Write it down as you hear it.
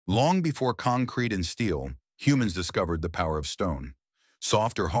Long before concrete and steel, humans discovered the power of stone.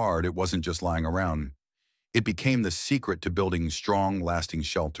 Soft or hard, it wasn't just lying around. It became the secret to building strong, lasting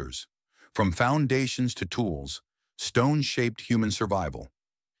shelters. From foundations to tools, stone shaped human survival.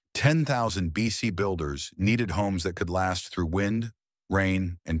 10,000 BC builders needed homes that could last through wind,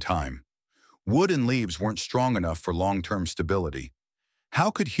 rain, and time. Wood and leaves weren't strong enough for long-term stability.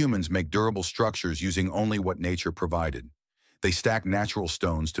 How could humans make durable structures using only what nature provided? They stacked natural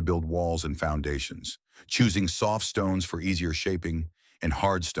stones to build walls and foundations, choosing soft stones for easier shaping and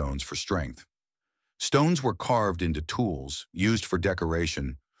hard stones for strength. Stones were carved into tools, used for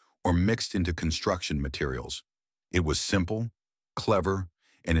decoration, or mixed into construction materials. It was simple, clever,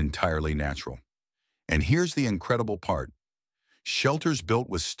 and entirely natural. And here's the incredible part. Shelters built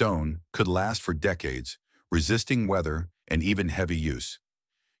with stone could last for decades, resisting weather and even heavy use.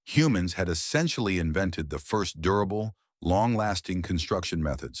 Humans had essentially invented the first durable, long-lasting construction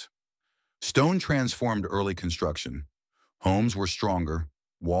methods. Stone transformed early construction. Homes were stronger,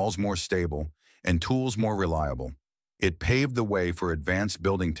 walls more stable, and tools more reliable. It paved the way for advanced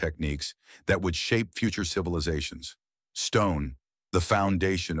building techniques that would shape future civilizations. Stone, the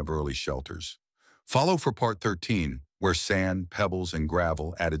foundation of early shelters. Follow for part 13, where sand, pebbles, and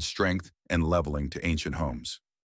gravel added strength and leveling to ancient homes.